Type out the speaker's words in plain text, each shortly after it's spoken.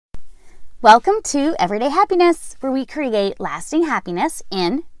Welcome to Everyday Happiness, where we create lasting happiness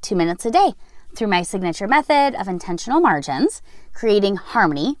in 2 minutes a day through my signature method of intentional margins, creating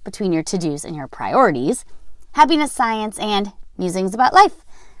harmony between your to-dos and your priorities, happiness science, and musings about life.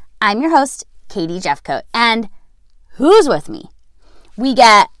 I'm your host, Katie Jeffcoat, and who's with me? We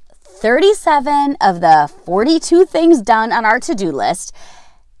get 37 of the 42 things done on our to-do list,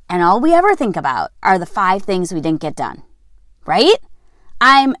 and all we ever think about are the 5 things we didn't get done, right?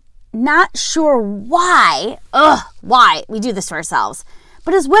 I'm not sure why we do this to ourselves.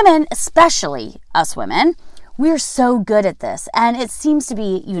 But as women, especially us women, we're so good at this, and it seems to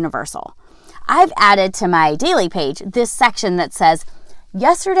be universal. I've added to my daily page this section that says,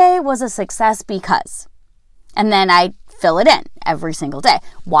 yesterday was a success because, and then I fill it in every single day.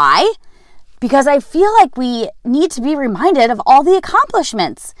 Why? Because I feel like we need to be reminded of all the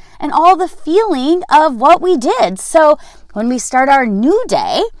accomplishments and all the feeling of what we did. So when we start our new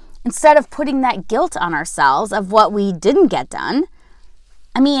day, instead of putting that guilt on ourselves of what we didn't get done,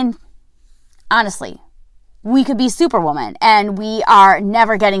 honestly, we could be Superwoman and we are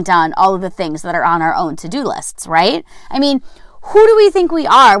never getting done all of the things that are on our own to-do lists, right? Who do we think we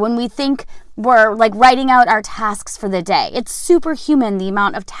are when we think we're writing out our tasks for the day? It's superhuman, the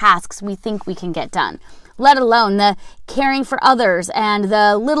amount of tasks we think we can get done, let alone the caring for others and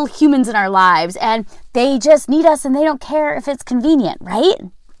the little humans in our lives, and they just need us and they don't care if it's convenient, right?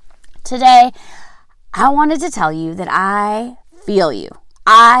 Today, I wanted to tell you that I feel you.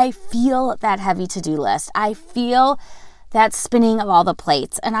 I feel that heavy to-do list. I feel that spinning of all the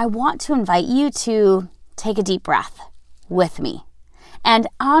plates. And I want to invite you to take a deep breath with me and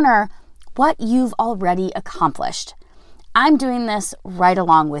honor what you've already accomplished. I'm doing this right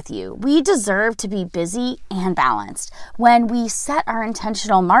along with you. We deserve to be busy and balanced when we set our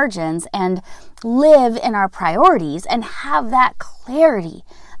intentional margins and live in our priorities and have that clarity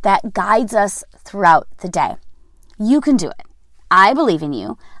that guides us throughout the day. You can do it. I believe in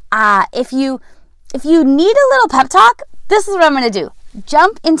you. If you need a little pep talk, this is what I'm going to do.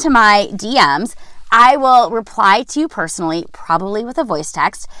 Jump into my DMs. I will reply to you personally, probably with a voice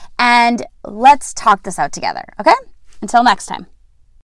text, and let's talk this out together, okay? Until next time.